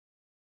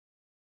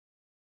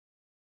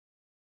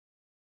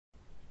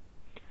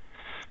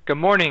Good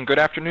morning, good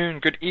afternoon,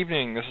 good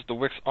evening. This is the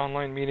WiX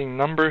online meeting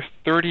number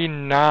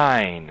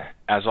 39.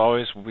 As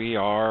always, we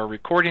are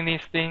recording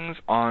these things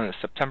on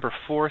September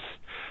 4th,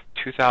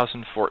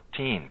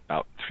 2014.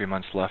 About 3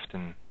 months left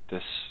in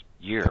this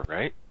year,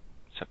 right?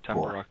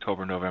 September, 4.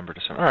 October, November,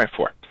 December. All right,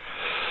 4.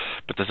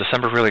 But does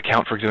December really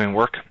count for doing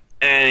work?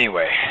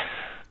 Anyway.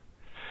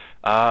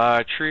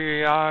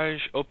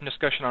 Triage, open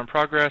discussion on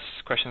progress,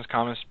 questions,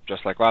 comments,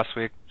 just like last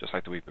week, just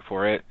like the week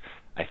before it.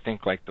 I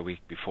think like the week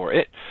before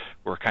it,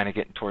 we're kind of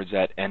getting towards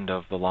that end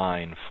of the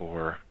line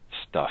for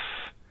stuff.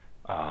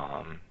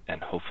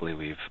 And hopefully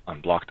we've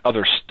unblocked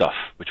other stuff,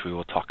 which we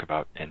will talk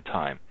about in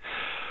time.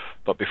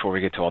 But before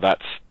we get to all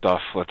that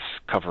stuff, let's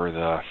cover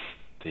the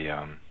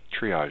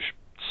triage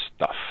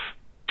stuff.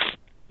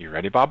 You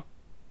ready, Bob?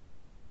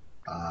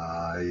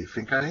 I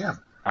think I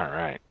am. All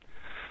right.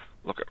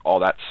 Look at all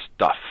that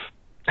stuff.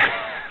 A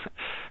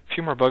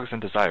few more bugs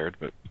than desired,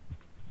 but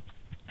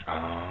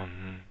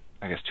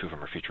I guess 2 of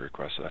them are feature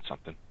requests, so that's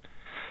something.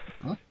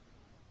 Huh?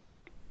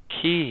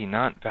 Key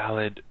not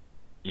valid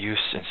use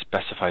in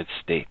specified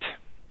state.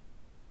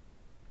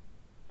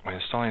 When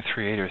installing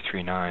 3.8 or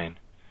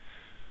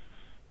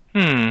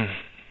 3.9.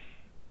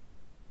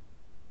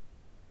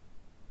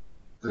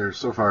 There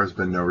so far has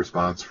been no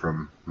response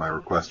from my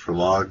request for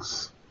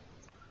logs.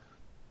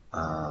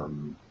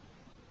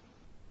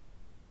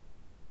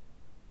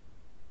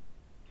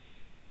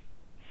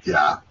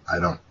 Yeah, I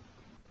don't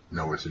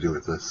know what to do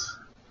with this.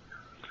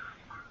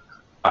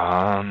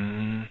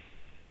 Um,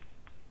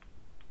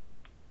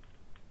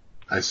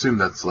 I assume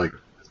that's like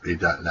a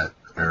 .NET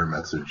error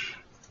message.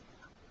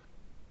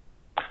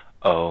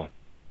 oh,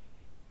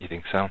 you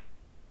think so?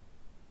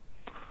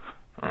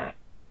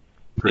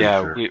 Pretty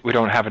Yeah, sure. we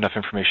don't have enough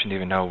information to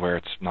even know where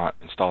it's not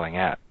installing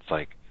at. It's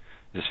like,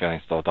 is this failing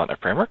to install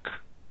 .NET Framework?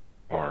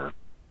 Or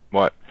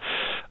what?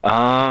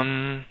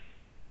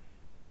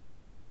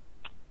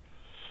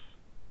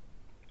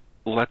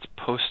 Let's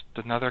post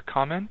another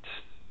comment,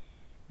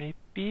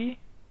 maybe?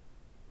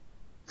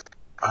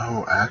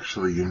 Oh,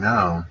 actually,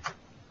 I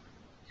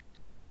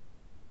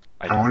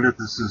wonder if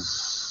this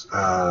is.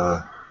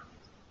 I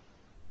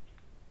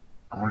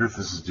wonder if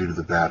this is due to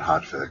the bad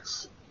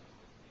hotfix.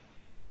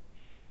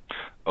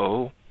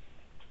 Oh,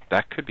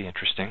 that could be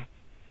interesting.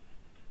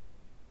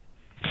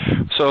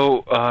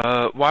 So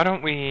why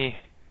don't we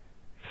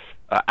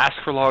ask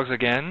for logs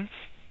again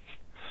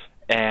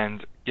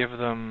and give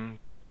them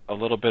a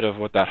little bit of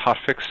what that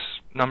hotfix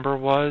number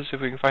was,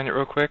 if we can find it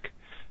real quick.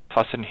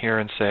 Toss it in here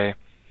and say,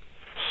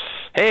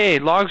 hey,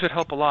 logs would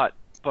help a lot,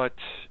 but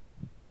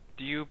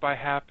do you by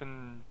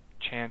happen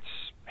chance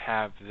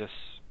have this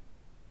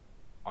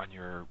on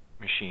your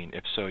machine?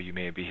 If so, you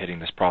may be hitting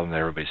this problem that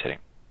everybody's hitting.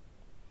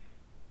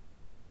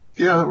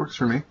 Yeah, that works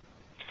for me.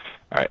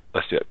 All right,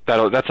 let's do it.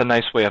 That's a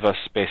nice way of us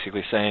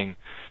basically saying,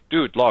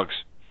 dude,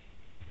 logs.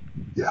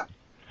 Yeah.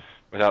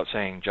 Without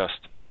saying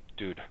just,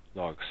 dude,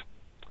 logs.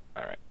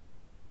 All right.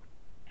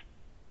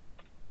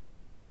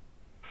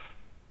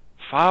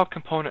 File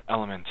component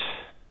element.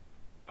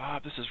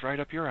 Bob, this is right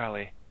up your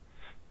alley.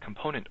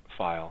 Component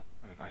file.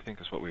 I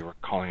think is what we were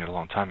calling it a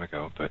long time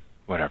ago, but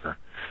whatever.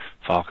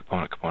 File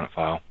component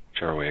file,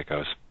 whichever way it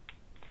goes.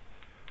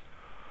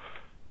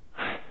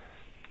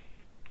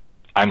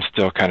 I'm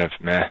still kind of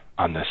meh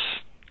on this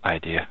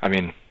idea. I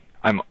mean,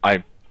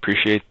 I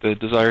appreciate the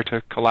desire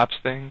to collapse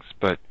things,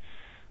 but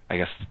I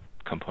guess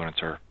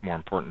components are more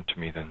important to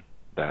me than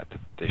that.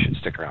 They should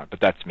stick around, but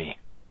that's me.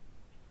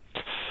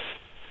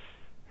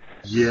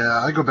 Yeah,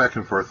 I go back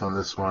and forth on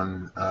this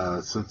one.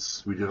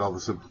 Since we did all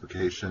the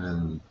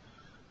simplification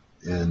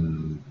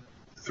in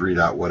 3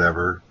 dot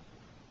whatever,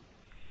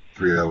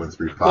 3.0 and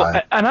 3.5.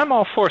 Well, and I'm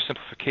all for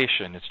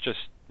simplification. It's just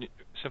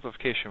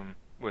simplification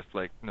with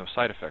like no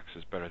side effects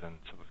is better than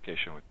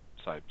simplification with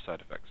side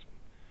effects.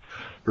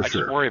 For I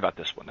sure. just worry about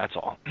this one. That's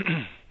all.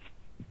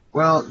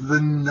 Well,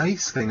 the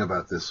nice thing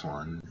about this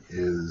one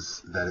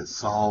is that it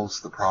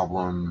solves the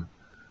problem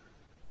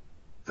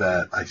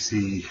that I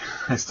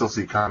still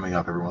see coming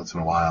up every once in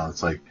a while.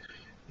 It's like,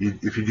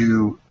 if you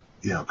do,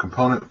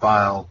 component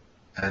file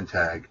and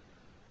tag,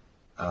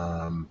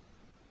 and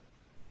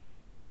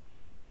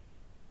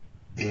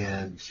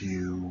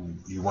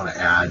you want to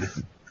add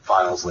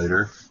files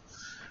later,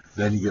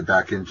 then you get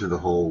back into the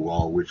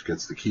whole, which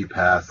gets the key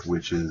path,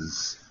 which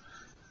is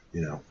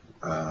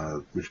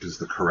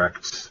the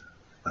correct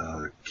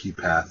key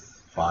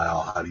path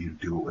file. How do you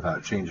do it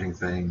without changing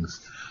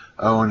things?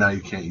 Oh, now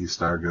you can't use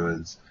star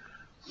goods.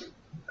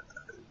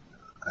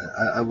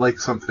 I like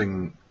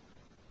something.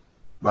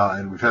 Well,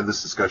 and we've had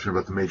this discussion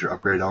about the major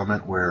upgrade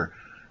element where,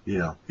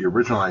 the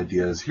original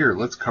idea is, here,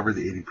 let's cover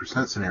the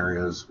 80%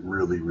 scenarios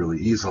really, really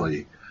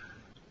easily,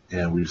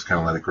 and we just kind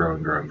of let it grow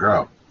and grow and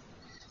grow.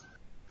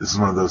 This is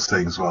one of those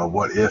things, well,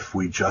 what if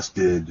we just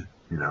did,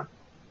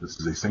 this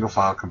is a single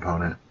file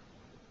component,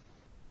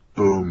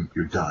 boom,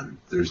 you're done.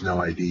 There's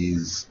no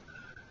IDs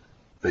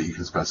that you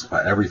can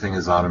specify. Everything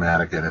is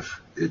automatic, and if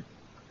it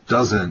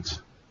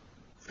doesn't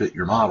fit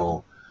your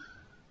model,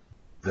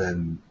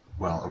 then,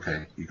 well,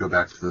 okay, you go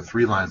back to the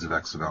 3 lines of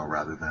XML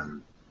rather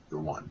than the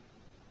 1.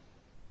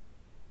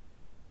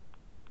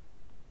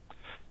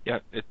 Yeah,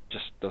 it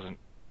just doesn't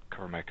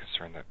cover my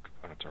concern that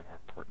components are more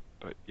important.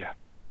 But yeah,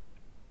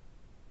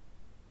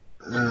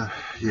 Uh,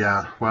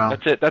 yeah, well,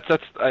 that's it.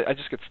 I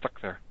just get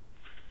stuck there.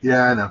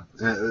 yeah, I know.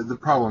 The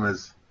problem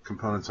is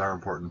components are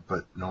important,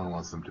 but no one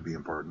wants them to be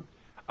important.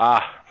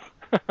 Ah,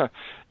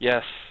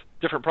 yes,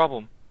 different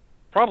problem.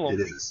 It Problem,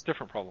 is.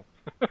 different problem.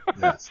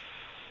 Yes.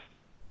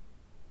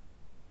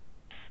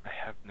 I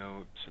have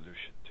no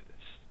solution to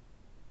this.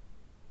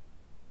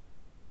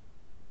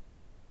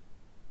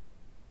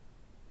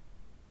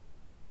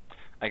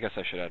 I guess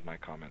I should add my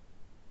comment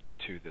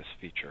to this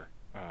feature.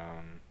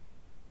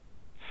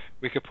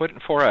 We could put it in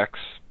 4x.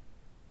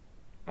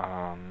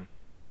 Um,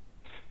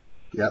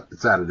 Yep,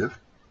 it's additive.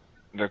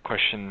 the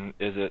question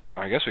is it,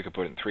 I guess we could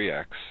put it in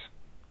 3x,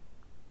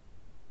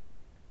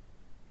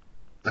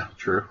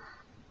 True.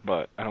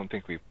 but I don't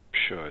think we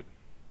should.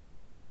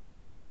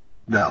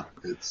 No,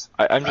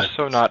 I'm I, just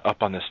so not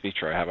up on this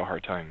feature, I have a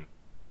hard time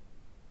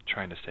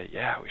trying to say,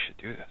 yeah, we should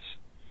do this.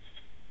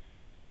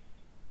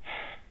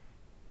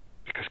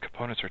 Because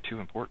components are too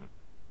important.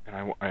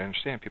 And I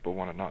understand people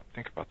want to not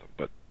think about them,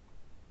 but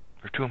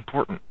they're too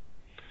important.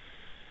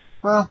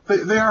 well,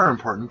 they are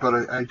important,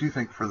 but I do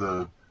think for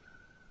the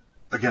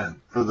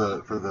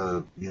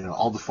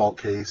all default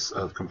case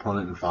of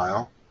component and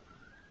file,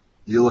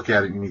 you look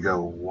at it and you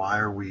go, why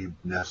are we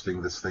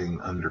nesting this thing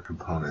under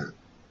component?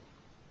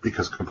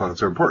 Because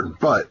components are important,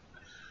 but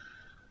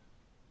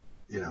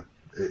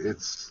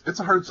it's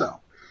a hard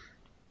sell.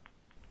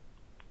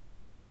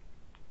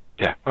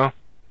 Yeah, well,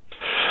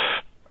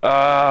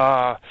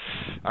 all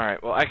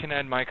right, well, I can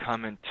add my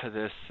comment to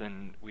this,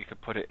 and we could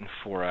put it in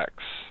 4x,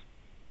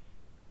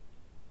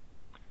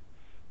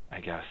 I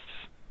guess.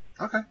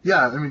 Okay,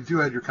 yeah, I mean,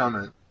 do add your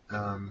comment.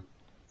 Um,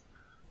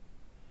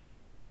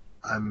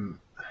 I'm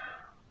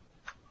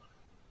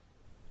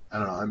I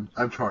don't know.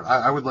 I'm torn.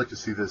 I would like to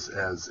see this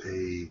as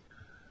a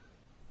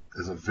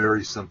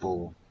very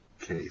simple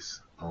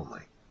case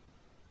only.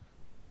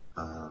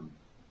 Um,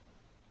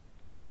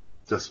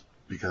 just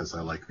because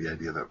I like the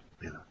idea that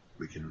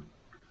we can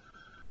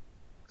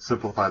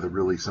simplify the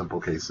really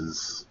simple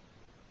cases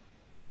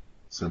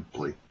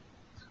simply.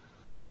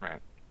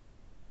 Right.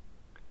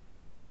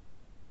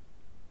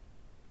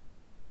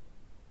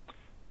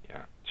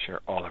 Yeah, share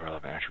all the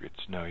relevant attributes.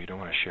 No, you don't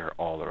want to share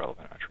all the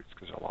relevant attributes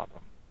because there are a lot of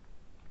them.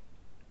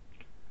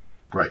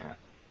 Right. Yeah.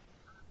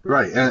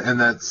 Right. And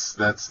that's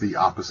the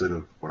opposite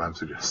of what I'm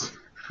suggesting.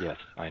 Yes,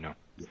 I know.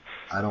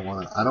 I don't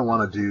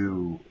want to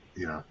do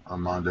a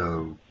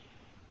Mondo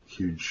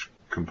huge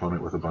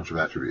component with a bunch of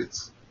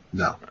attributes.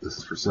 No, this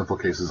is for simple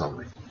cases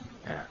only.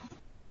 Yeah.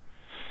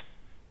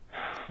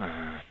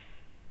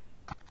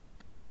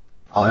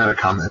 I'll add a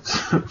comment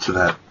to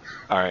that.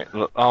 All right.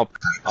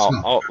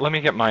 Let me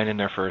get mine in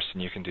there first,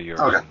 and you can do yours,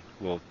 Okay.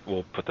 and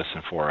we'll put this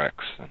in 4x,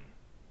 and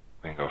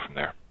we can go from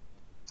there.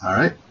 All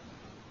right.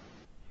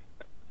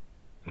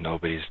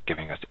 Nobody's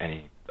giving us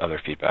any other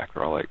feedback.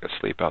 They're all like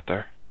asleep out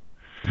there.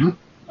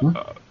 Mm-hmm.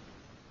 All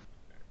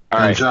And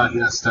right. John,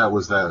 yes, that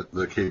was the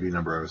KB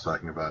number I was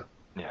talking about.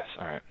 Yes.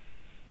 All right.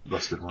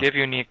 Busted one. Give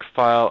unique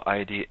file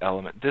ID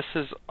element. This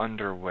is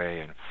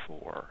underway in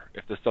 4.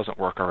 If this doesn't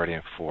work already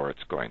in 4,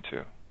 it's going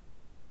to.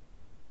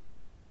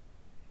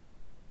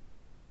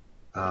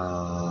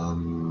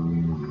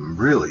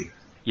 Really?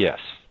 Yes.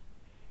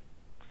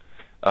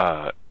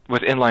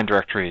 With inline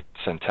directory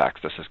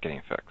syntax, this is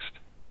getting fixed.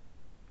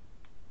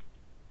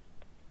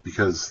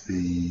 Because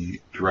the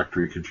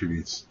directory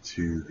contributes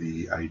to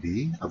the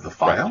ID of the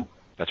file? Right.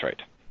 That's right.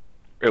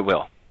 It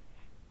will.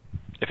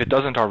 If it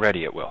doesn't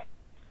already, it will.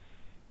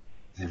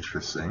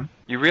 Interesting.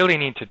 You really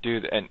need to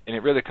do, and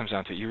it really comes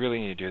down to, you really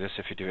need to do this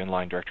if you do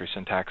inline directory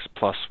syntax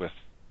plus with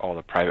all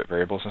the private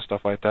variables and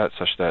stuff like that,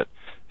 such that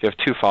if you have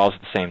two files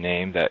with the same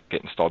name that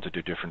get installed to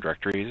do different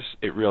directories,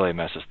 it really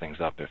messes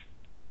things up if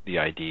the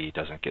ID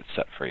doesn't get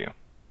set for you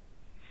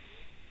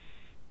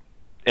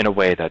in a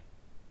way that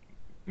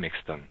makes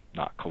them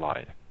not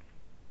collide.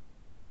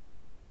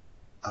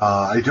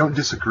 I don't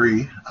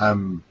disagree.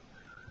 I'm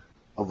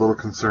a little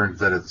concerned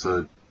that it's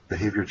a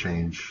behavior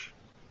change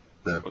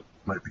that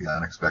might be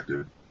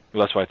unexpected.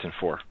 Well, that's why it's in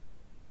 4.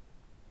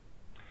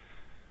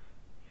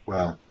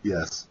 Well,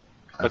 yes.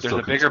 But there's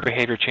a bigger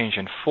behavior change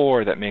in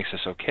 4 that makes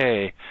this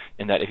okay,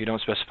 in that if you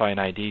don't specify an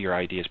ID, your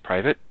ID is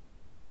private.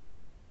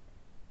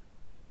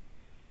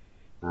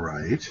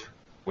 Right.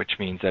 Which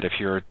means that if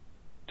you're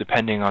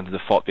depending on the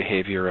default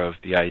behavior of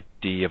the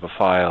ID of a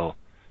file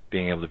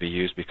being able to be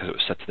used because it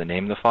was set to the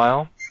name of the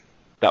file,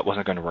 that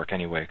wasn't going to work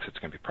anyway because it's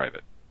going to be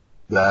private.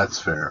 That's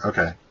fair.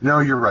 Okay. No,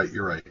 you're right.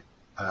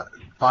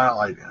 File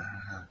ID.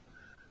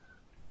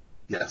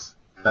 Yes,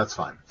 that's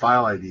fine.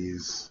 File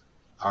IDs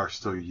are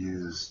still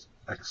used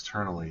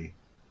externally,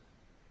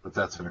 but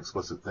that's an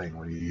explicit thing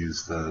when you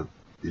use the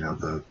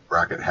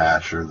bracket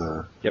hash or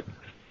the. Yep.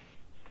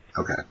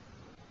 Okay.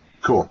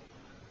 Cool.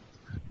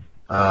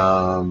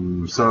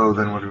 So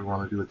then what do we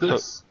want to do with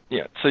this?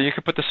 So you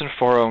could put this in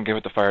 4.0 and give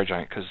it to Fire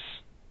Giant because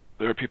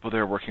there are people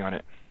there working on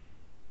it.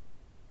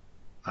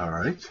 All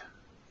right.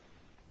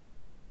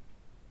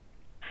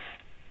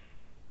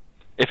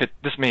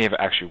 this may have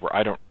actually worked.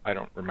 I don't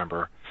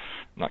remember.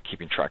 I'm not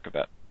keeping track of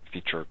that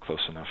feature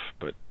close enough,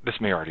 but this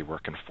may already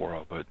work in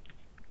 4.0. But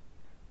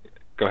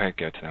go ahead,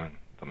 get it to them, and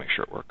they'll make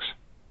sure it works.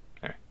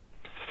 Okay.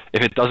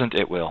 If it doesn't,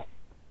 it will.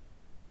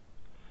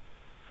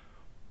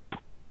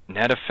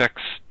 NetFX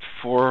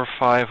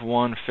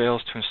 451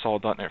 fails to install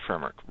 .NET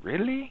Framework.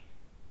 Really?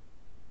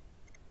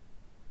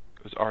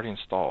 It was already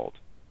installed.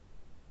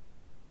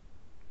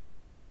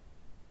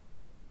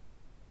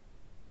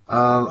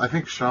 I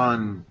think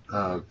Sean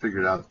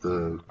figured out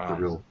the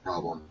real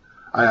problem.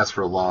 I asked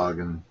for a log,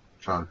 and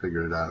Sean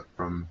figured it out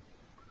from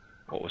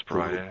What was the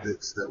little provided?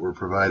 bits that were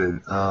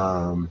provided.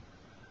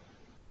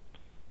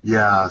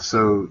 Yeah,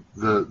 so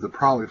the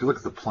problem, if you look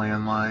at the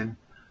plan line,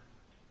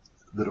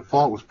 the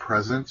default was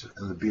present,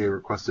 and the BA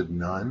requested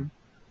none,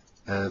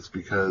 and it's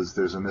because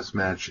there's a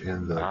mismatch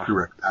in the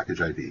prereq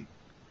package ID.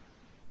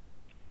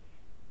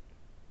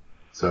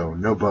 So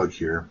no bug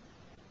here.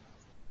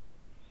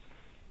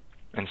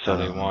 And so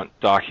they want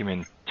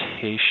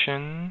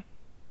documentation.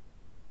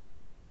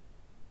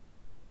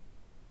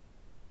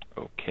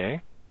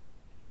 Okay.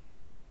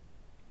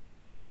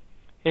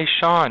 Hey,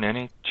 Sean,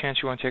 any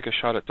chance you want to take a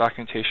shot at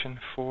documentation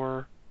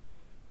for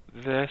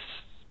this?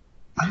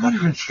 I'm not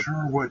even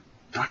sure what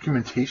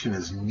documentation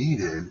is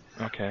needed.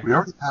 Okay. We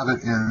already have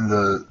it in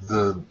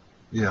the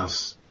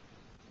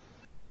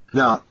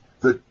Now,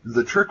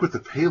 the trick with the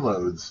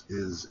payloads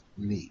is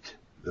neat,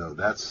 though.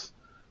 That's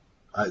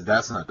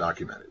not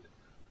documented.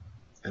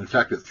 In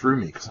fact, it threw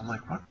me because I'm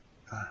like, what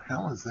the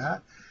hell is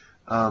that?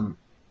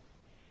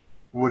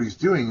 What he's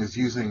doing is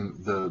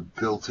using the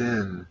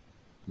built-in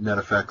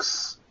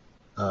NetFX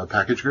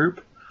package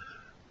group,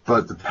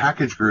 but the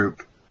package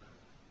group,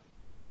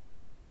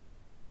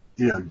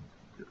 we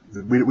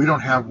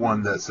don't have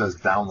one that says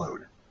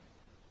download.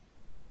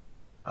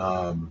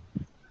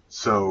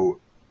 So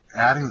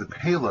adding the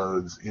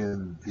payloads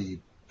in the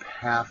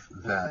path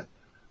that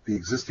the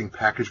existing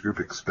package group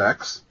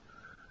expects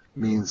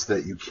means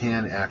that you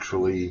can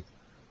actually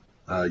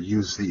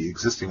use the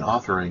existing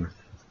authoring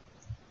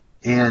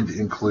and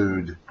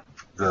include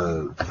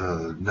the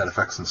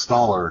NetFX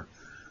installer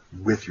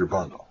with your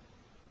bundle,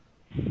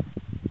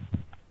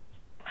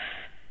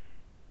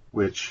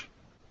 which,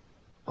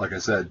 like I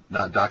said,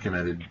 not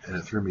documented, and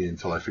it threw me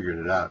until I figured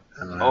it out.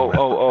 And then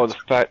the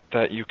fact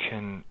that you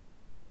can,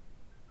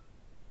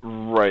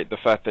 right, the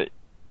fact that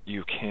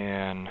you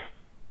can,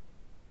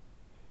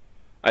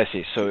 I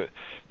see. So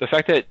the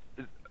fact that,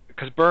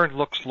 because Burn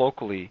looks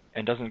locally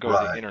and doesn't go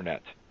to the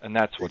internet, and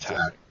that's what's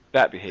happening.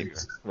 That behavior,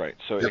 right?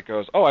 So it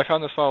goes, oh, I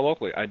found this file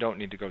locally. I don't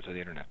need to go to the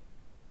internet.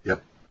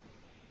 Yep.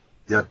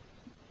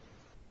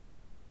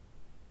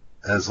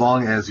 As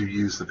long as you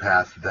use the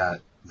path that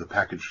the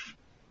package,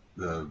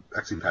 the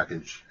exe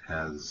package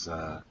has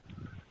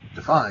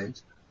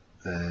defined,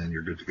 then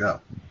you're good to go.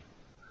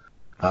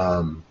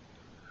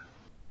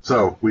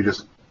 So we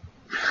just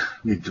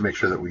need to make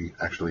sure that we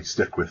actually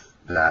stick with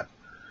that.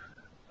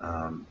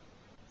 And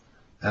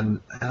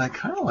I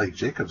kind of like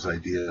Jacob's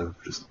idea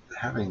of just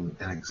having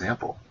an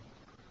example.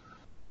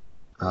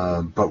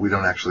 But we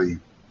don't actually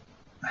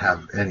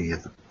have any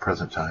at the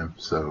present time,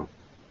 so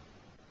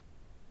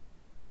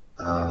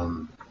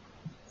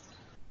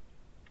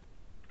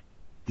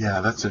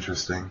yeah, that's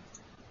interesting.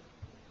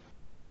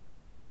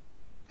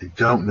 I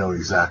don't know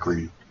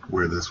exactly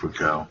where this would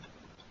go.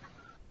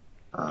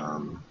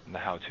 The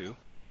how-to.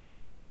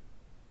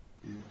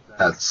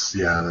 That's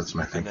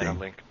my thinking. And then a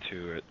link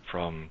to it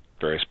from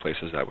various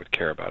places that would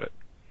care about it.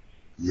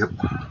 Yep.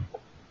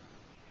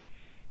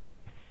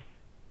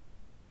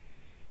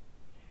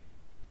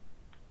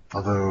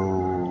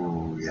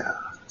 Although, yeah.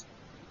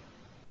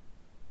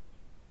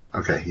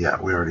 Okay, yeah,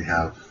 we already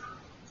have.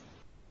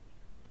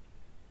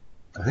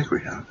 I think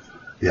we have.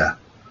 Yeah.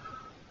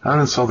 How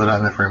to install the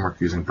 .NET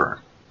framework using Burn.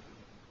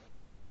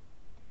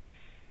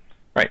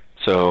 Right,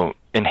 so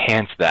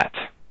enhance that.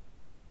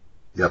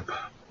 Yep.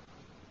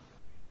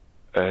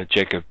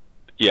 Jacob,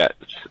 yeah,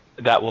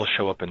 that will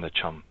show up in the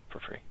chum for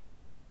free.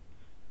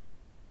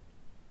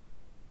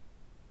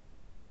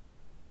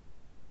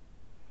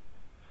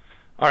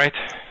 All right.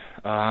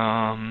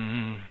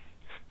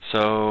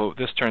 So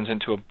this turns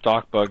into a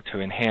doc bug to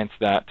enhance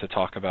that to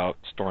talk about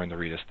storing the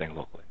Redis thing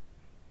locally.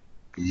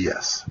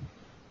 Yes.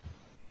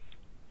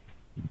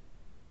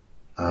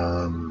 Okay.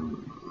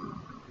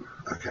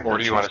 Or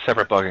do you want a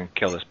separate bug and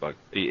kill this bug?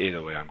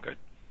 Either way, I'm good.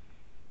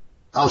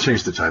 I'll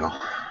change the title.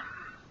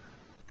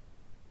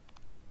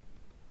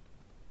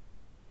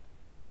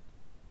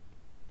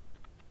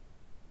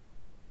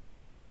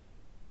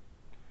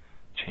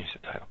 Change the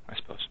title, I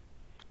suppose.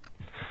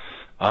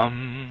 All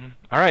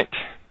right.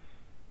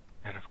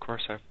 And of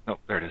course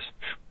there it is.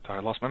 Thought I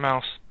lost my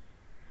mouse.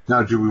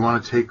 Now, do we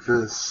want to take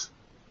this?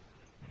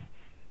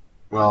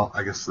 Well,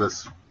 I guess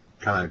this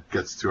kind of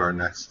gets to our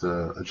next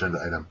agenda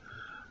item.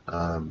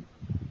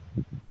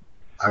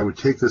 I would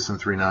take this in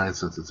 3.9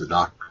 since it's a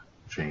doc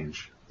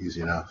change,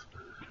 easy enough.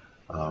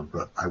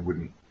 But I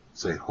wouldn't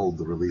say hold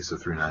the release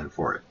of 3.9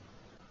 for it.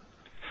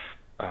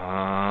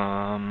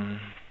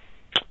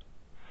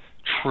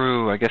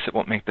 True. I guess it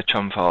won't make the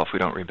chum file if we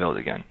don't rebuild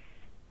again.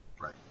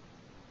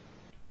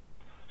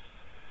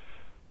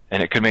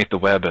 And it could make the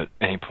web at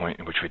any point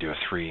in which we do a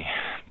 3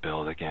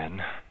 build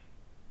again.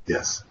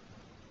 Yes.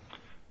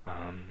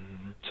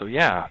 So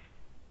yeah.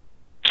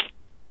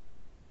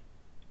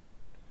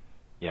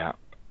 Yeah,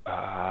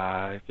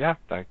 I guess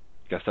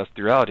that's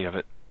the reality of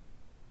it.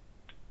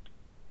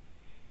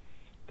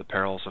 The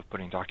perils of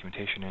putting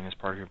documentation in as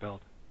part of your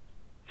build.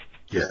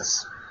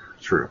 Yes.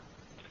 True.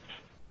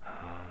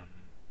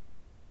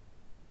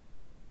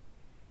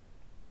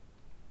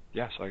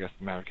 Yeah, so I guess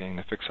the matter of getting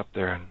the fix up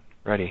there and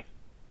ready.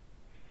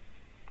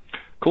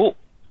 Cool.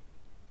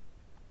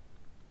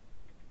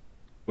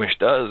 Which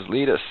does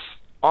lead us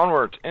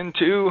onward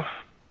into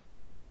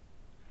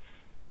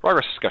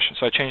progress discussion.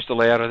 So I changed the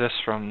layout of this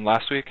from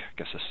last week. I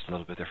guess this is a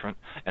little bit different.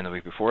 And the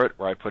week before it,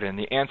 where I put in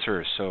the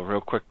answers. So real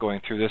quick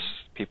going through this,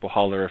 people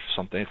holler if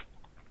something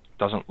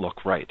doesn't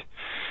look right,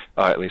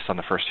 at least on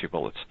the first few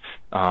bullets.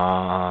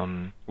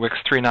 WiX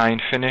 3.9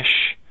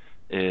 finish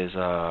is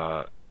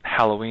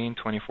Halloween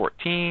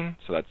 2014.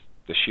 So that's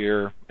this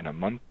year in a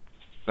month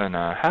and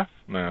a half,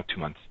 no, 2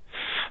 months.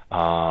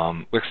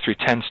 WiX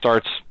 3.10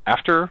 starts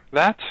after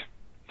that.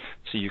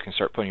 So you can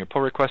start putting your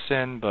pull requests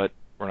in, but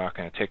we're not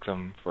going to take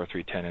them for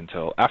 3.10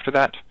 until after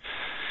that.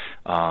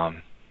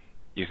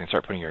 You can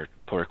start putting your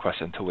pull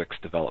requests into WiX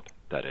develop,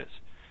 that is.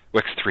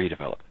 WiX 3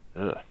 develop.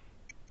 Ugh.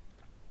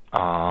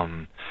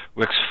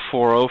 WiX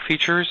 4.0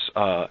 features,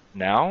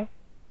 now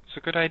is a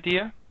good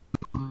idea.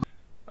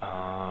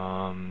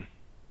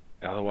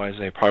 Otherwise,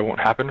 they probably won't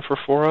happen for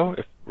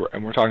 4.0,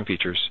 and we're talking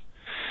features.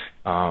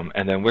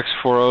 And then WiX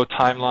 4.0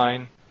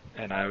 timeline,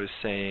 and I was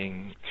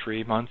saying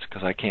 3 months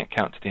because I can't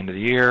count to the end of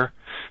the year,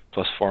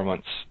 plus 4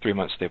 months, 3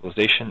 months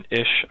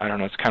stabilization-ish. I don't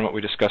know, it's kind of what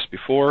we discussed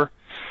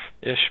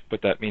before-ish,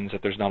 but that means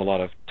that there's not a lot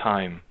of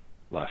time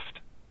left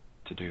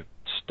to do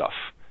stuff.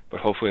 But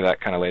hopefully that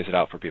kind of lays it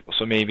out for people.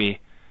 So maybe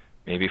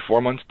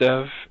 4 months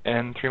dev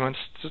and 3 months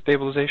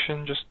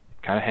stabilization, just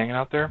kind of hanging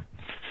out there.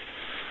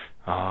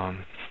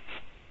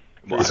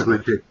 Basically,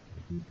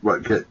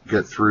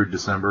 get through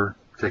December,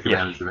 take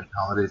advantage of any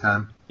holiday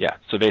time. Yeah.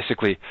 So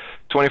basically,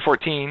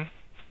 2014.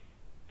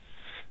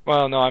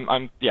 Well,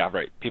 no, yeah,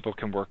 right. People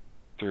can work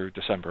through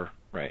December,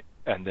 right?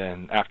 And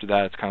then after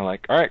that, it's kind of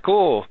like, all right,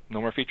 cool. No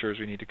more features.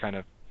 We need to kind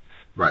of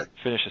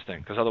finish this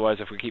thing, because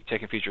otherwise, if we keep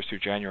taking features through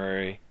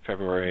January,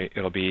 February,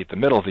 it'll be the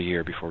middle of the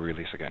year before we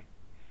release again.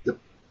 Yep.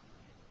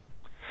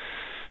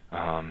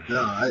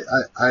 No,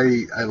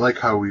 I like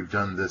how we've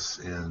done this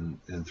in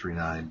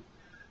 3.9.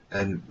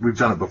 And we've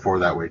done it before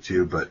that way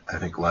too, but I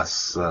think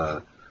less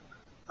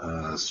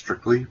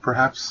strictly,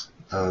 perhaps,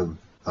 of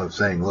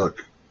saying,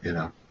 look,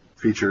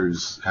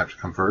 features have to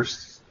come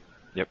first,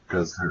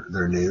 because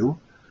they're new,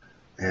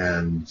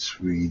 and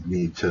we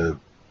need to,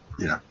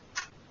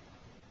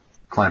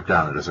 clamp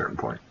down at a certain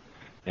point.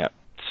 Yeah.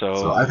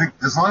 So I think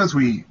as long as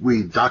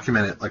we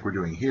document it like we're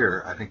doing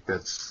here, I think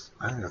that's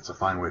a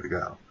fine way to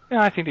go.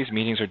 Yeah, I think these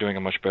meetings are doing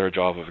a much better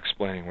job of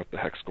explaining what the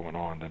heck's going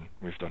on than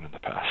we've done in the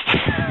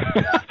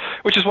past.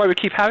 Which is why we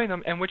keep having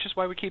them, and which is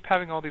why we keep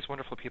having all these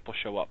wonderful people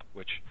show up,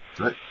 which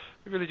we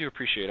really do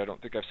appreciate. I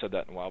don't think I've said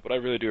that in a while, but I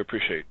really do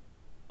appreciate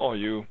all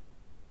you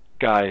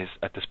guys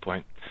at this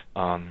point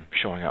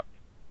showing up.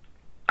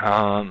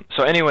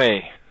 So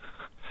anyway,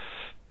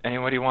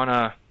 anybody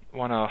wanna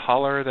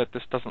holler that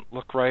this doesn't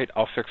look right?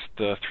 I'll fix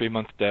the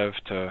 3-month dev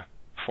to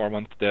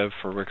 4-month dev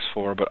for WiX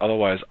 4, but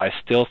otherwise I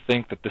still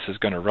think that this is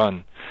going to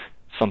run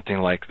something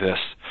like this.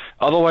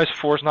 Otherwise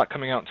 4 is not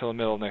coming out until the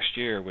middle of next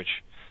year,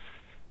 which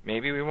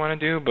maybe we want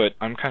to do, but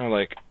I'm kind of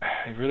like,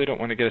 I really don't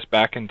want to get us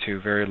back into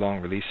very long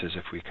releases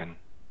if we can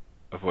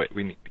avoid.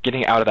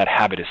 Getting out of that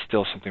habit is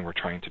still something we're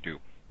trying to do.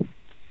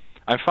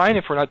 I'm fine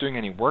if we're not doing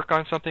any work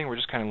on something, we're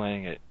just kind of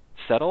letting it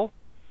settle.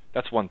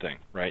 That's one thing,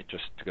 right?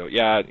 Just to go,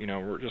 yeah,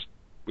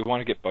 we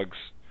want to get bugs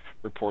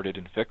reported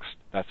and fixed.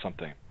 That's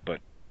something, but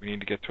we need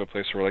to get to a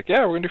place where we're like, yeah,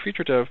 we're going to do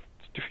feature dev.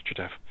 Let's do feature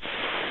dev.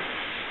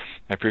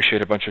 I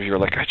appreciate a bunch of you are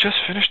like, I just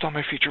finished all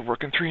my feature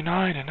work in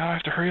 3.9, and now I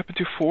have to hurry up and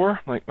do 4. I'm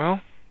like,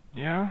 well,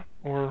 yeah,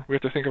 or we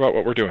have to think about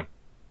what we're doing.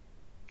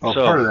 Well,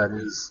 part of that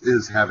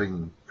is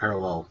having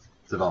parallel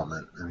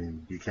development. I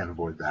mean, you can't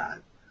avoid that.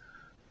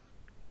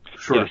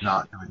 Short of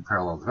not doing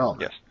parallel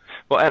development. Yes.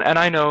 Well, and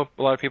I know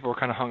a lot of people were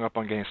kind of hung up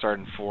on getting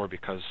started in 4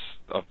 because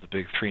of the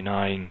big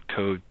 3.9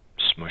 code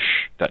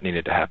smush that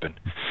needed to happen.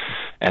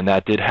 And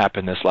that did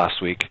happen this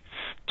last week.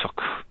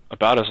 Took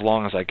about as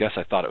long as I guess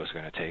I thought it was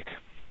going to take.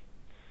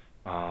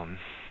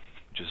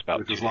 Which is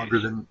about 2 days.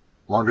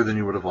 Longer than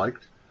you would have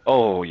liked?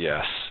 Oh,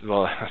 yes.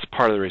 Well, that's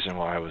part of the reason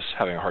why I was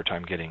having a hard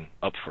time getting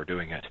up for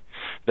doing it.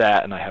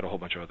 That, and I had a whole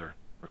bunch of other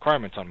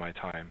requirements on my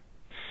time.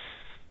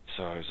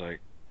 So I was like,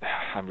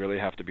 I really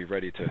have to be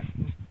ready to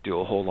do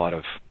a whole lot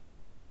of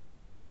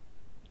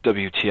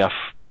WTF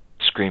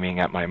screaming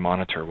at my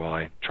monitor while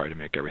I try to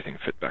make everything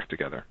fit back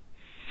together.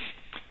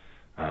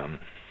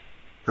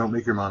 Don't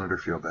make your monitor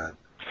feel bad.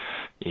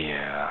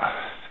 Yeah.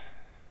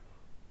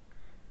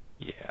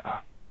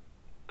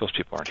 Those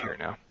people aren't here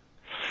now.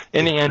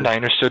 In the end, I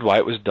understood why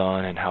it was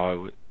done and how I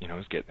was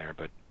getting there,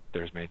 but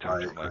there's many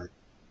times where I'm like,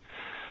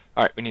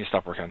 all right, we need to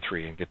stop working on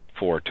 3 and get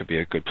 4 to be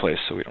a good place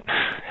so we don't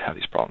have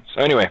these problems.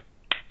 So anyway,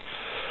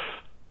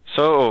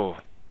 So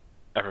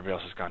everybody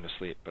else has gone to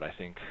sleep, but I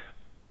think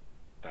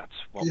that's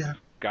what we've Yeah.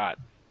 got.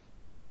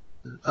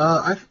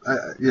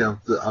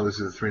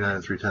 Obviously the 3.9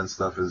 and 3.10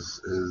 stuff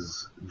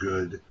is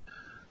good.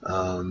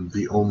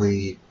 The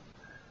only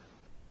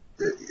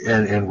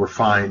and we're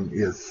fine.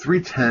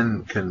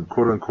 3.10 can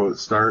quote unquote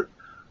start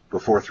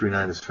before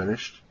 3.9 is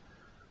finished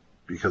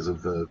because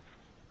of the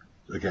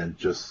again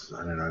just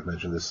I don't know I've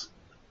mentioned this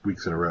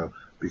weeks in a row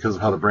because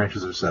of how the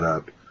branches are set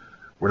up.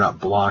 We're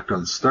not blocked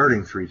on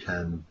starting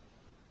 3.10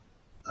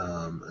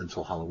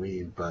 until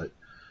Halloween, but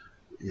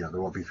there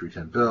won't be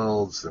 3.10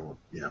 builds. There won't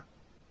Yeah,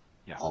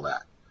 all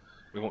that.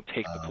 we won't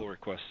take the Um, pull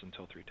requests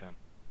until 3.10,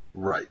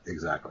 right,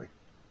 exactly.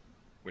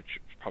 which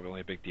is probably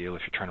only a big deal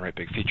if you're trying to write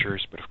big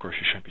features, but of course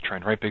you shouldn't be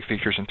trying to write big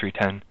features in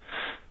 3.10.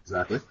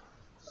 Exactly.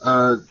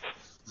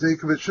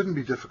 Jacob, it shouldn't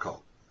be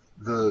difficult.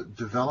 The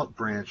develop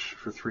branch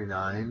for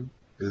 3.9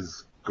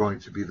 is going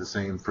to be the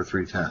same for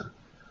 3.10.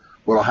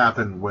 What'll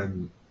happen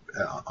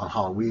on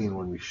Halloween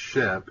when we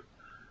ship,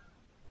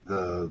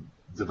 the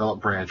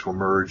develop branch will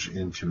merge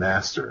into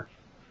master,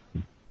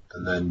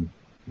 and then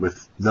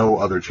with no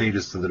other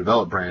changes to the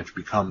develop branch,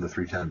 become the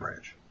 3.10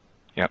 branch.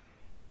 Yep.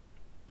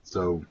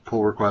 So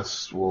pull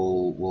requests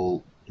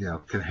will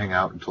can hang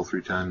out until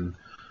 3.10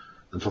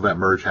 until that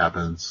merge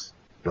happens.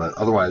 But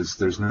otherwise,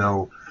 there's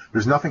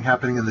nothing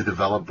happening in the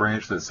develop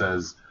branch that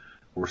says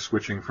we're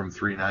switching from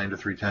 3.9 to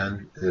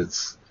 3.10.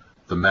 It's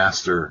the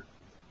master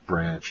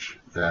branch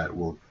that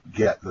will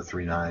get the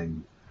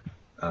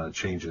 3.9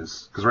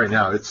 changes. Because right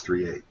now it's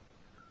 3.8.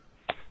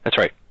 That's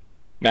right.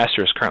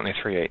 Master is currently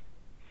 3.8.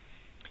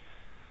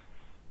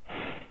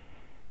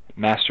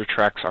 Master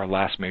tracks our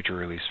last major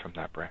release from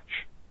that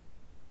branch.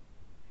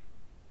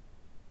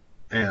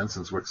 And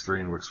since WiX 3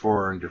 and WiX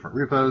 4 are in different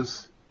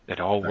repos, It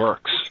all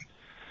works.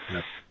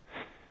 Yep.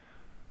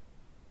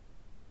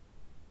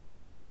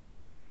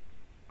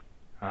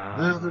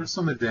 There's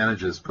some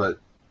advantages, but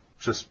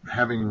just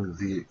having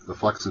the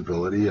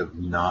flexibility of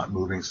not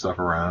moving stuff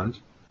around,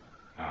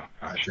 Oh,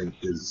 I gosh. think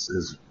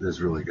is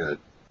really good.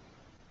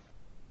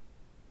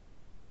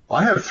 Well,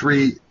 I have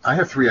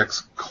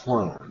 3x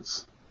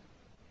clones,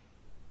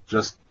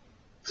 just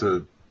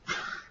to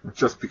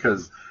just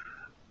because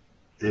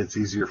it's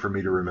easier for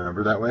me to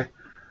remember that way.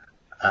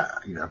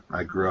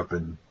 I grew up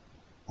in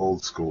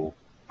old school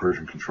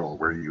version control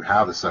where you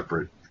have a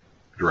separate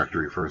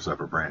directory for a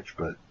separate branch,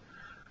 but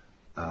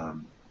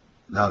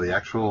no, the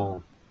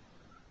actual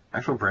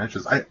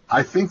branches.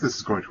 I think this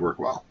is going to work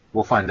well.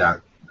 We'll find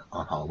out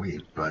on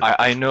Halloween, but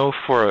I know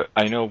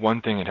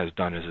one thing it has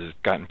done is it's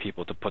gotten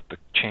people to put the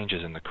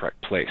changes in the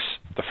correct place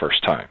the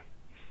first time.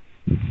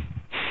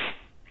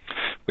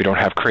 We don't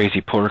have crazy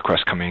pull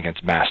requests coming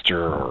against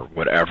master or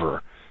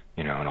whatever,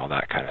 and all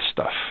that kind of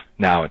stuff.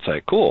 Now it's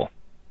like, cool.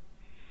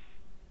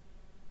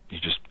 You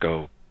just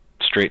go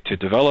straight to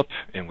develop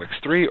in WiX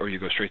 3, or you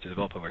go straight to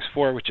develop in WiX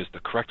 4, which is the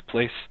correct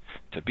place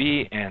to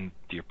be, and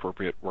the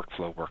appropriate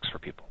workflow works for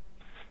people.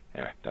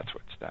 Anyway, that's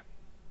what's that.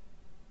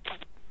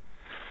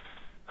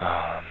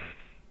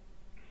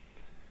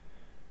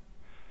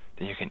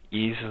 Then you can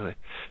easily,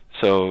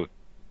 so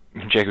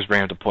Jacob's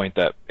bringing up the point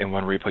that in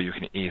one repo you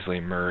can easily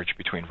merge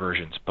between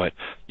versions, but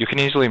you can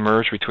easily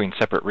merge between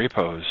separate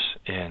repos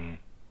in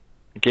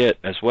Git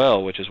as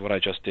well, which is what I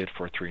just did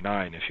for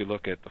 3.9. If you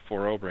look at the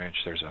 4.0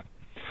 branch, there's a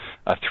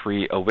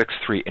WiX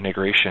 3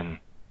 integration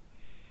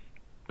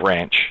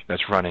branch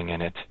that's running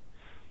in it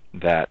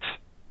that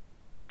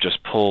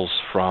just pulls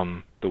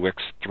from the WiX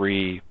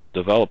 3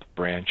 develop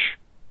branch,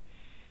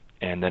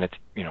 and then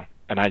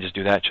and I just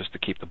do that just to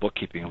keep the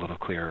bookkeeping a little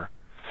clearer,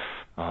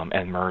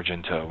 and merge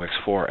into WiX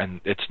 4,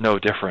 and it's no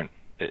different.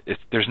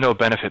 There's no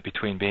benefit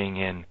between being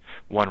in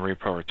one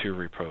repo or two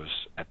repos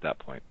at that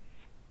point.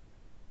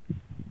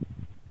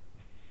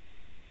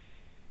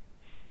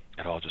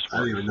 It all just works. I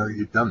didn't even know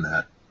you'd done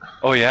that.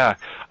 Oh yeah,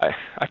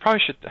 I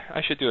probably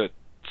should do a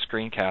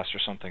screencast or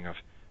something of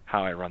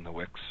how I run the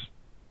WiX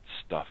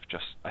stuff.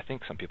 I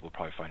think some people will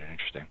probably find it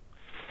interesting.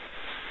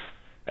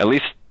 At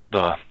least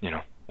the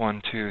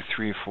 1, 2,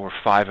 3, 4,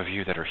 5 of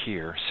you that are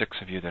here,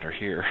 6 of you that are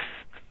here.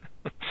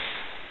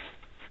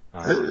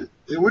 It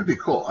would be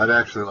cool. I'd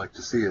actually like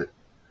to see it.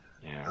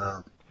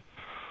 Yeah.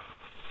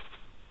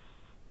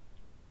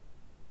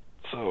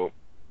 So,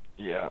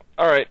 yeah.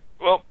 All right.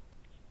 Well,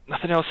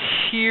 nothing else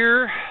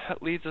here.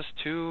 That leads us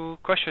to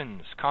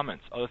questions,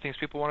 comments, other things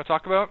people want to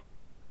talk about.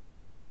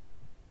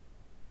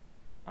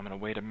 I'm going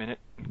to wait a minute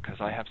because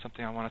I have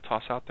something I want to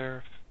toss out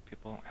there if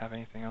people don't have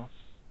anything else.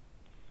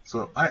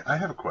 So I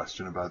have a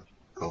question about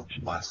the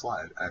last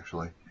slide,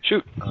 actually.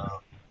 Shoot.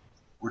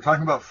 We're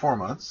talking about 4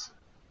 months.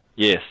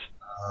 Yes.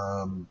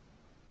 How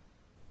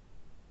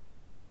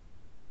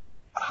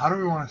do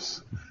we want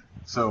to...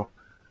 So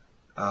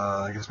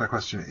I guess my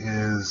question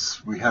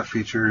is, we have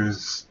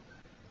features.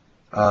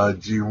 Do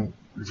you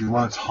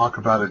want to talk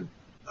about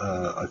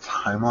a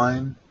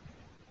timeline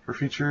for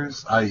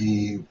features,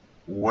 i.e.,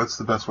 what's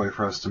the best way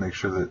for us to make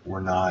sure that we're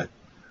not,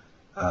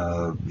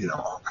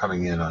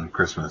 coming in on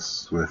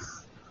Christmas with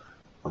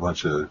a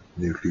bunch of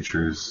new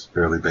features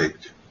barely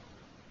baked?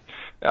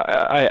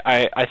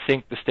 I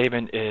think the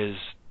statement is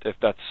if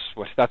that's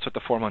what the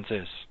 4 months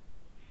is,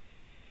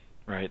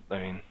 right? I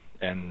mean,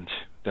 and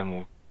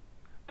then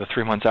the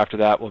 3 months after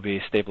that will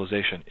be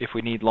stabilization. If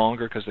we need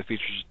longer because the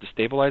feature's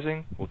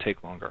destabilizing, we'll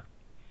take longer.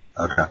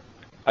 Okay.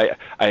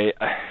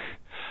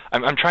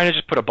 I'm trying to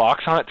just put a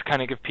box on it to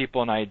kind of give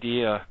people an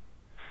idea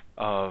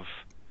of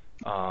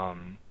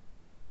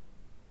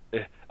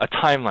a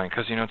timeline,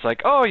 because it's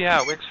like, oh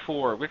yeah, WiX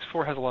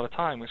 4 has a lot of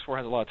time,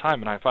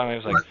 and I finally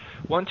was like,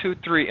 Right. 1, 2,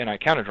 3, and I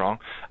counted wrong.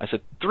 I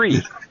said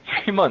 3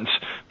 months,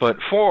 but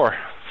 4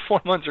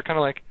 months are kind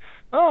of like,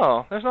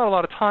 oh, there's not a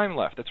lot of time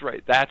left. That's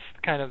right. That's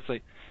kind of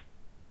like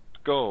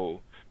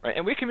go. Right,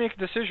 and we can make a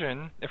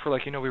decision if we're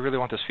like, we really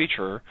want this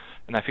feature,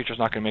 and that feature's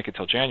not going to make it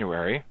till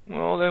January.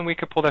 Well, then we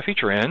could pull that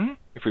feature in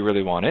if we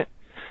really want it,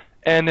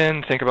 and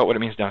then think about what it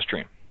means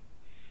downstream.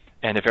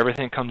 And if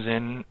everything comes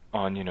in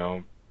on,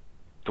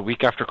 the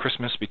week after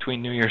Christmas,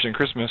 between New Year's and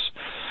Christmas,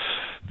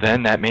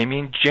 then that may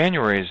mean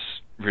January's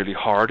really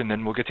hard, and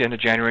then we'll get to the end of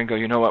January and go,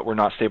 you know what, we're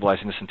not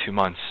stabilizing this in 2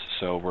 months,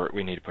 so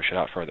we need to push it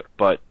out further.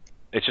 But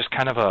it's just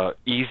kind of a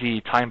easy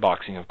time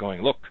boxing of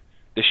going, look,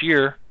 this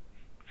year,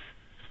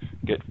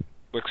 get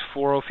WiX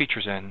 4.0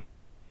 features in,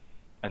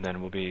 and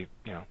then we'll do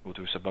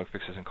some bug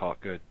fixes and call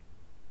it good.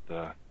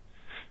 The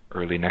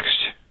early next,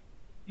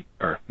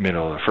 or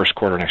middle, or first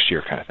quarter next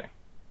year kind of thing.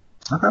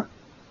 Okay.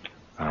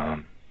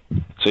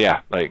 So yeah,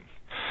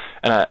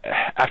 and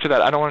after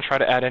that, I don't want to try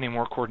to add any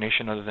more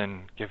coordination other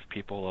than give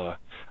people a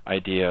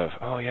idea of,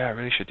 oh yeah, I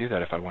really should do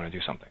that if I want to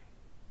do something.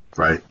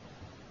 Right.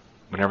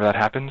 Whenever that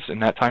happens in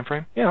that time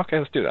frame, yeah, okay,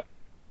 let's do that.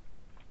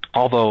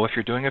 Although, if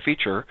you're doing a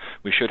feature,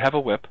 we should have a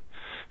WIP.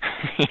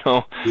 We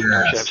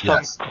should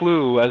have some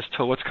clue as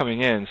to what's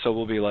coming in, so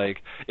we'll be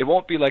like, it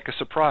won't be like a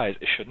surprise.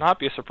 It should not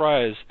be a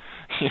surprise,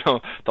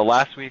 the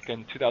last week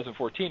in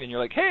 2014, and you're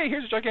like, hey,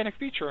 here's a gigantic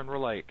feature, and we're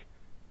like,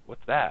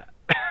 what's that?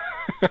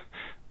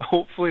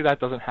 Hopefully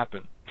that doesn't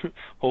happen.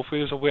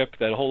 Hopefully there's a WIP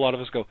that a whole lot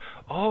of us go,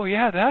 oh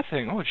yeah, that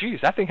thing, oh geez,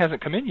 that thing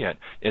hasn't come in yet.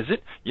 Is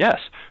it? Yes.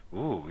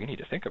 Ooh, we need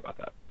to think about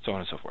that, so on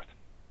and so forth.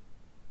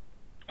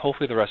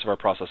 Hopefully the rest of our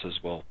processes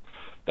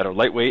that are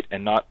lightweight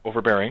and not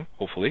overbearing,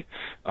 hopefully,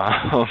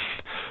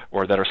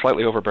 or that are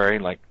slightly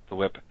overbearing, like the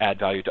WIP, add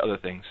value to other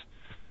things,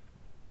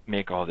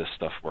 make all this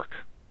stuff work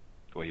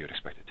the way you would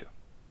expect it to.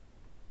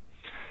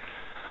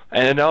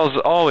 And as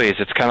always,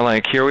 it's kind of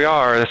like, here we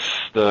are,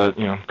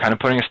 kind of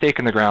putting a stake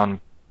in the ground,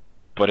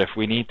 but if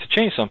we need to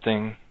change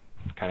something,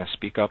 kind of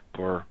speak up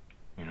or,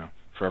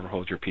 forever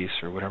hold your peace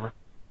or whatever.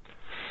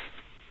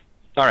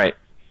 All right,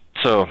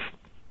 so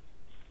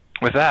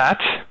with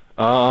that,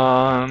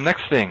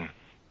 next thing.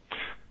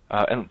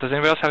 And does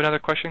anybody else have another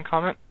question,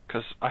 comment?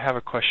 Because I have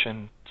a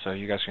question, so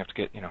you guys are going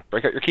to have to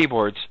break out your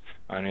keyboards.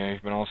 I know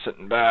you've been all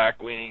sitting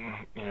back,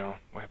 waiting,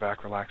 way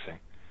back, relaxing.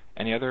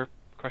 Any other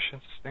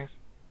questions, things?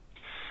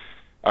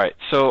 All right,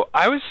 so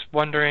I was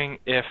wondering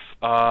if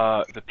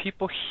the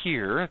people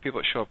here, the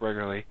people that show up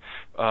regularly,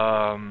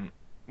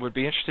 would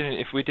be interested in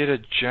if we did a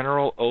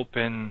general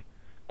open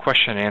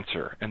question and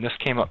answer. And this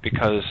came up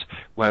because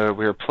when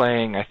we were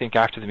playing, I think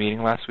after the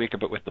meeting last week, a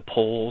bit with the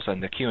polls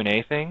and the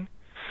Q&A thing.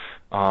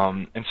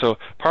 And so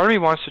part of me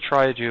wants to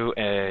try to do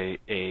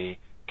a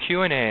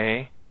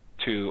Q&A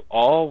to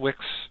all WiX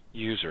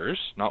users,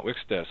 not WiX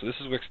Devs. So this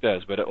is WiX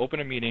Devs, but open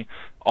a meeting,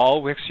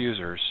 all WiX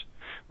users,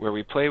 where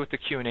we play with the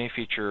Q&A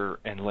feature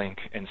and link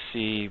and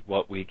see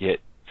what we get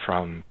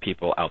from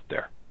people out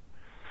there,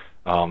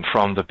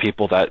 from the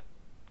people that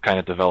kind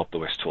of develop the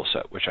WiX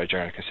toolset, which I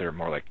generally consider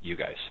more like you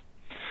guys.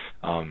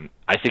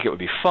 I think it would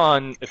be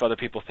fun. If other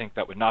people think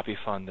that would not be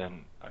fun,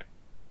 then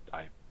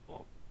I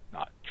will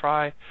not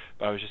try,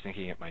 but I was just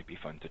thinking it might be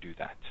fun to do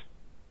that.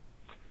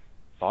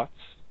 Thoughts?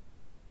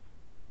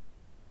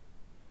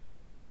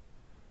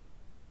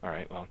 All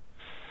right, well,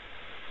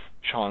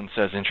 Sean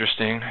says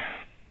interesting.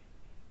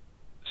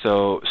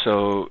 So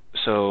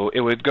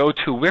it would go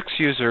to WiX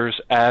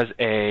users as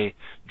a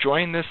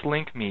join this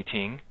link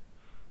meeting.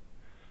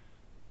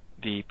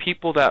 The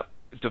people that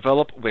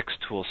develop WiX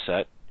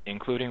toolset,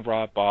 including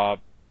Rob, Bob,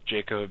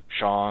 Jacob,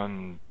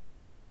 Sean,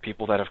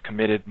 people that have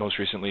committed most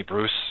recently,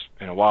 Bruce,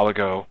 a while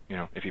ago,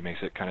 if he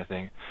makes it kind of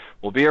thing,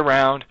 will be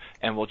around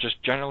and we'll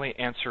just generally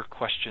answer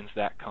questions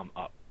that come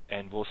up.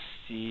 And we'll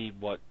see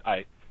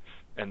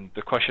and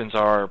the questions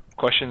are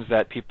questions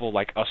that people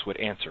like us would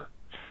answer.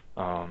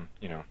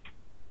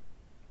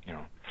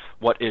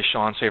 What is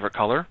Sean's favorite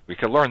color? We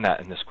could learn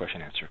that in this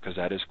question answer, because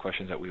that is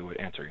questions that we would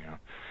answer.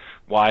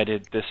 Why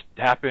did this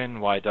happen?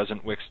 Why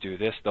doesn't WiX do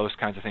this? Those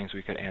kinds of things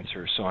we could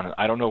answer. So on.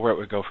 I don't know where it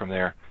would go from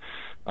there,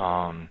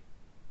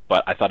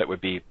 but I thought it would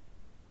be,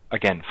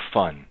 again,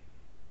 fun,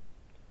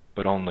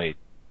 but only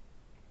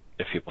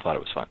if people thought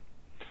it was fun.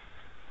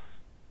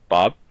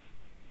 Bob?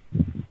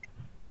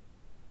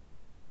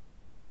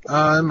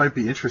 It might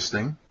be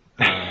interesting.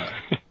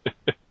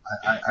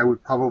 I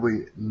would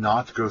probably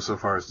not go so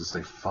far as to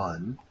say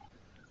fun.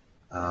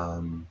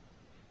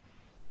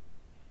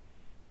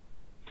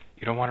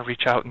 You don't want to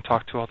reach out and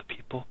talk to all the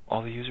people,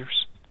 all the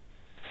users?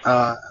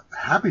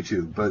 Happy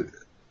to, but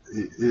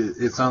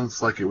it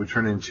sounds like it would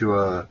turn into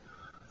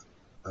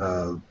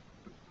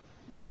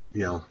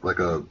like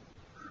a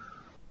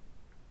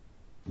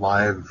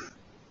live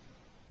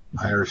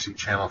IRC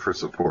channel for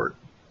support?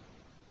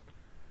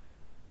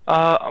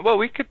 Well,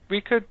 we could.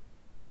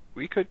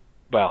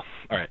 Well,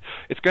 all right.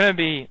 It's going to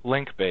be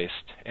link based,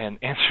 and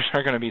answers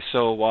are going to be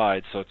so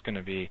wide, so it's going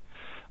to be,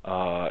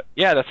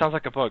 yeah, that sounds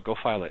like a bug. Go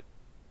file it,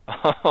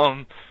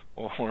 um,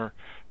 or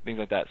things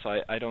like that.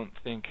 So I don't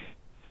think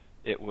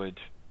it would.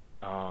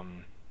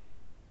 Um,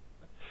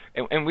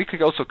 and we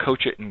could also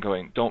coach it and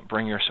going, don't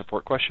bring your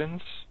support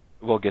questions.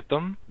 We'll get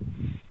them,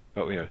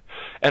 but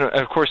and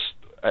of course.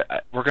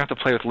 We're going to have to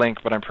play with link,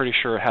 but I'm pretty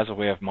sure it has a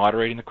way of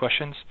moderating the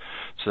questions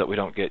so that we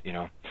don't get,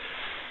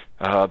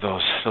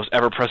 those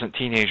ever-present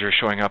teenagers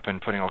showing up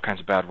and putting all kinds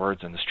of bad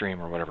words in the stream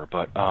or whatever.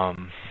 But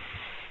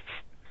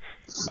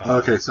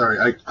Okay,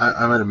 sorry,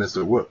 I might have missed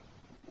it.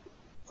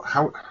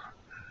 How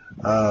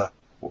uh,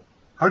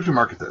 how'd you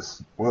market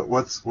this?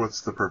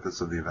 What's the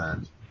purpose of the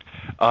event?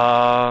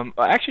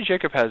 actually,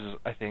 Jacob has,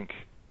 I think,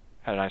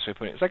 had a nice way of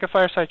putting it. It's like a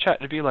fireside chat.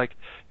 It'd be like,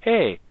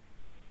 hey,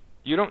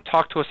 you don't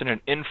talk to us in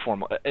an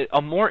informal,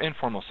 a more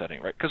informal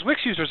setting, right? Because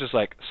WiX users is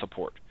like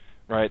support,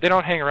 right? They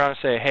don't hang around and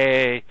say,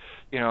 hey,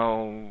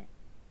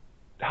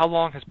 how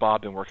long has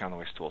Bob been working on the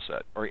WiX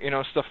toolset, or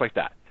stuff like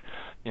that.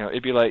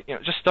 It'd be like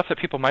just stuff that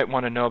people might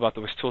want to know about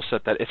the WiX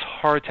toolset that it's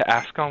hard to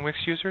ask on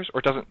WiX users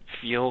or doesn't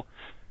feel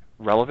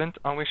relevant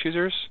on WiX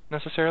users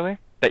necessarily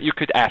that you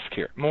could ask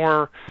here.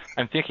 More,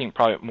 I'm thinking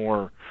probably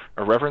more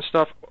irreverent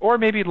stuff, or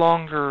maybe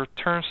longer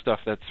term stuff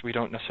that's we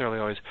don't necessarily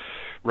always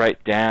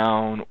write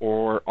down,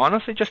 or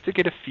honestly just to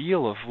get a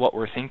feel of what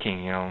we're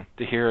thinking,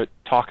 to hear it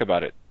talk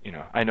about it.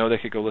 I know they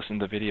could go listen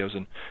to videos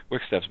and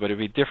Wix steps, but it'd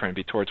be different,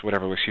 it'd be towards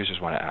whatever Wix users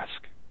want to ask.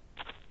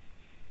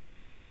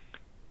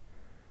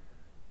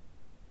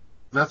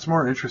 That's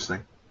more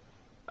interesting.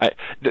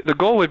 The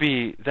goal would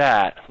be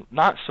that,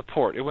 not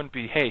support. It wouldn't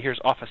be, hey, here's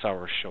office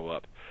hours, show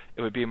up.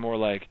 It would be more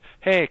like,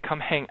 hey, come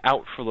hang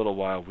out for a little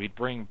while. We'd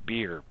bring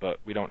beer, but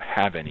we don't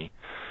have any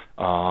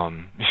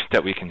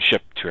that we can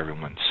ship to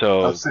everyone.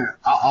 So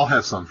I'll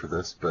have some for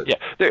this, but yeah,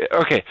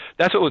 okay,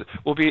 that's what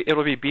will be.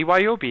 It'll be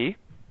BYOB.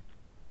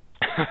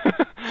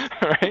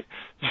 All right,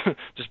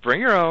 just bring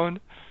your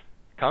own.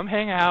 Come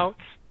hang out.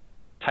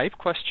 Type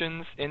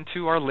questions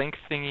into our link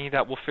thingy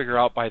that we'll figure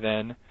out by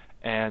then,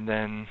 and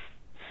then.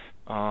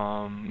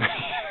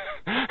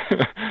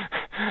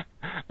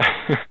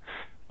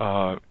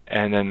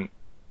 And then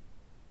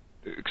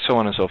so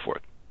on and so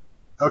forth.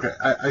 Okay,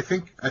 I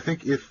think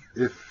if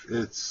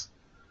it's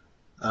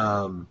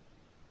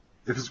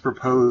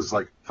proposed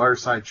like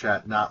fireside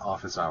chat, not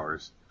office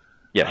hours,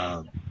 yes,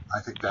 I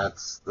think that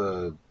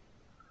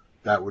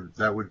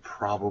would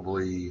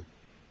probably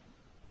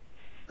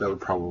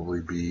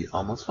be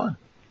almost fun.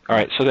 All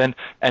right, so then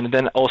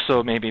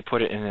also maybe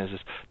put it in as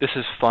this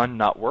is fun,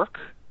 not work.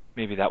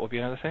 Maybe that would be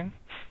another thing.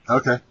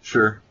 Okay,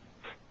 sure.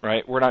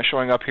 Right, we're not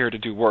showing up here to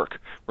do work.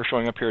 We're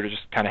showing up here to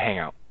just kind of hang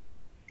out.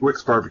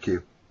 WiX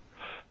barbecue.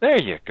 There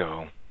you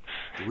go.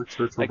 WiX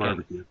virtual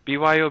barbecue.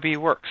 BYOB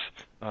works.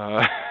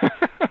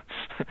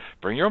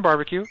 Bring your own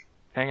barbecue,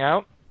 hang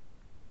out,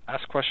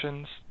 ask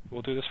questions.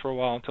 We'll do this for a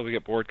while until we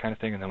get bored, kind of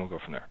thing, and then we'll go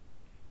from there.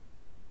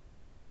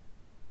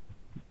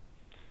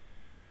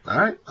 All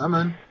right, I'm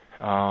in.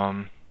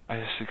 I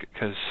just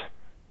because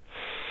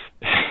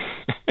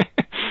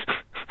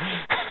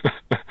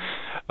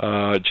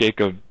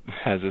Jacob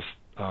has this.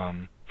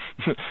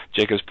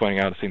 Jacob's pointing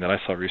out a thing that I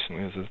saw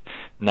recently. Is a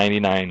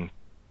 99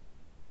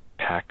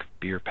 pack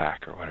beer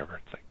pack or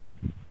whatever. It's like,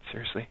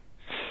 seriously?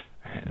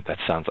 That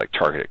sounds like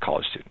targeted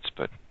college students,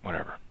 but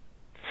whatever.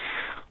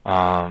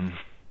 Yeah,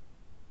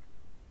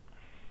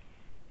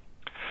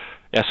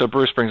 so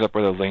Bruce brings up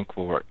where the link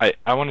will work.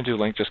 I want to do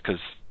link just because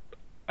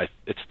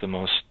it's the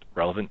most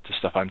relevant to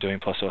stuff I'm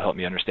doing, plus it'll help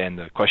me understand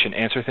the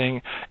question-answer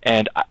thing,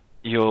 and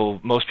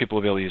most people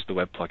will be able to use the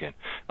web plugin.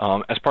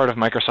 As part of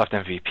Microsoft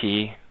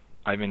MVP,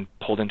 I've been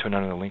pulled into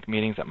none of the link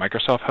meetings that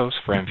Microsoft hosts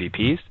for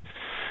MVPs,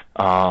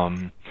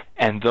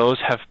 and those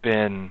have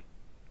been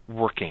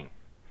working.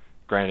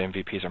 Granted,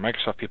 MVPs are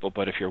Microsoft people,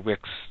 but if you're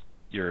Wix,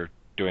 you're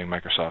doing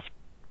Microsoft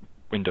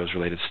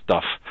Windows-related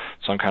stuff.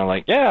 So I'm kind of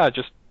like, yeah,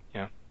 just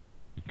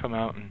come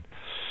out and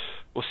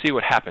we'll see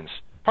what happens.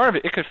 Part of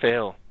it could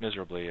fail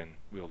miserably, and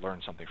we'll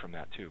learn something from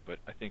that too. But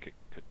I think it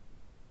could.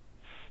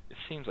 It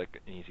seems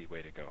like an easy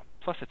way to go.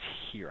 Plus, it's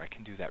here. I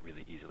can do that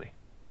really easily.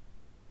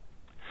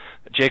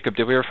 Jacob,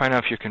 did we ever find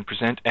out if you can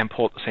present and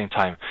poll at the same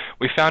time?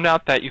 We found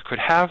out that you could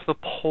have the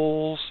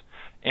polls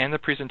and the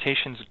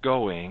presentations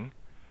going,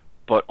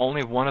 but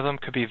only one of them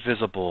could be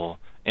visible,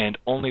 and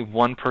only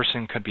one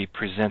person could be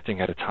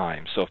presenting at a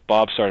time. So if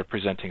Bob started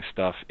presenting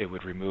stuff, it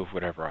would remove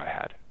whatever I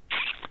had.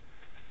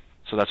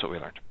 So that's what we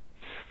learned.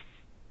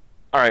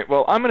 All right,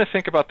 well, I'm going to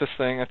think about this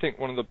thing. I think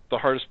one of the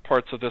hardest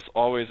parts of this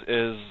always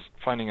is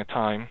finding a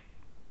time.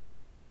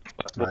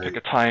 We'll pick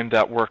a time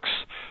that works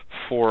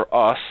for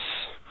us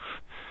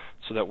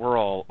so that we're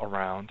all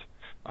around,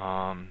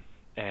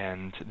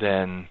 and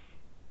then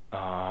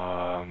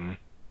other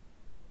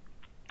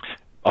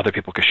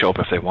people can show up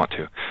if they want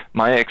to.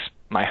 My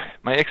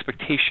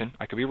expectation,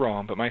 I could be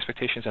wrong, but my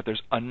expectation is that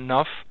there's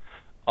enough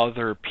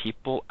other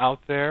people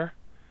out there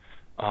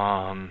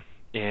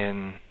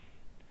in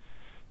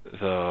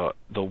the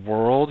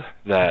world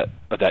that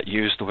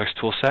use the Wix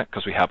toolset,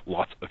 because we have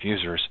lots of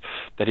users,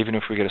 that even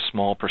if we get a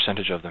small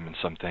percentage of them in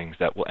some things,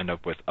 that will end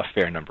up with a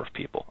fair number of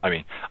people. I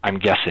mean, I'm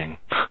guessing,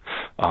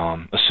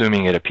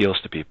 assuming it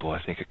appeals to people,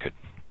 I think it could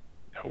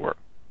work.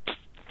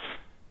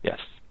 Yes,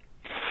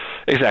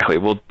 exactly.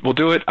 We'll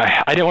do it.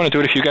 I didn't want to do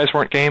it if you guys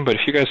weren't game, but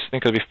if you guys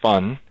think it'll be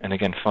fun, and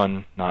again,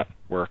 fun, not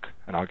work,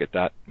 and I'll get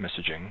that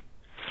messaging,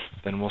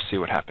 then we'll see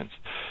what happens.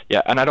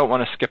 Yeah, and I don't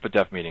want to skip a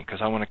dev meeting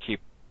because I want to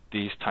keep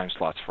these time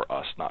slots for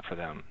us, not for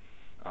them.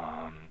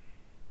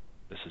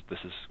 This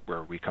is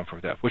where we come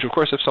from dev. Which, of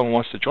course, if someone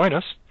wants to join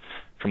us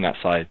from that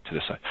side to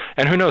this side,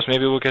 and who knows,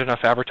 maybe we'll get enough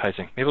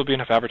advertising. Maybe it'll be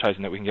enough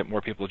advertising that we can get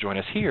more people to join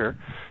us here,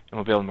 and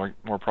we'll be able to make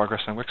more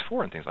progress on Wix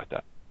 4 and things like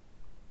that.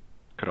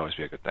 Could always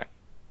be a good thing.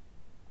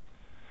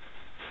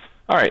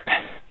 All right.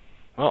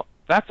 Well,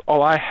 that's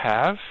all I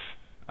have.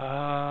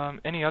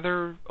 Any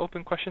other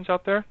open questions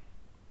out there?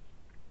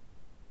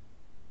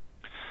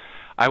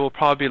 I will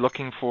probably be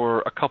looking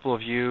for a couple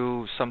of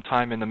you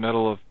sometime in the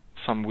middle of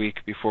some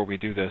week before we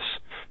do this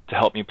to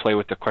help me play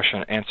with the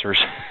question and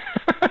answers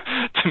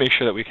to make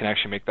sure that we can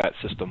actually make that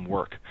system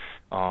work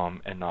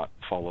and not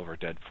fall over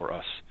dead for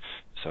us.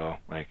 So,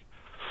 like,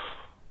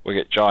 we'll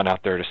get John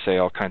out there to say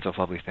all kinds of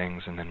lovely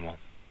things, and then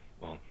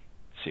we'll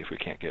see if we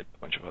can't get a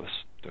bunch of us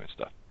doing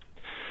stuff.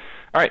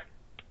 All right.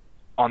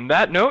 On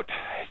that note,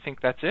 I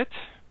think that's it.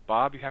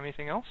 Bob, you have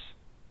anything else?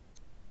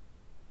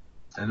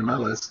 End of my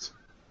list.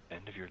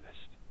 End of your list.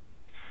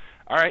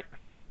 All right.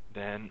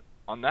 Then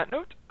on that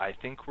note, I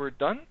think we're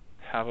done.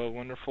 Have a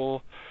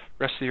wonderful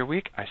rest of your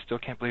week. I still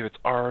can't believe it's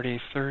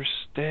already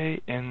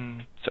Thursday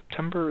in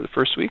September, the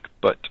first week,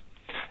 but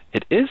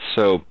it is.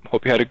 So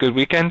hope you had a good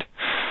weekend,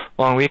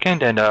 long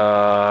weekend, and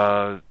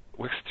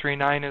Wix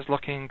 3.9 is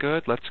looking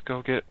good. Let's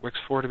go get Wix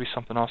 4 to be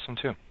something awesome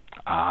too.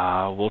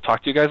 We'll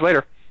talk to you guys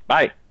later.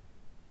 Bye.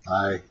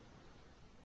 Bye.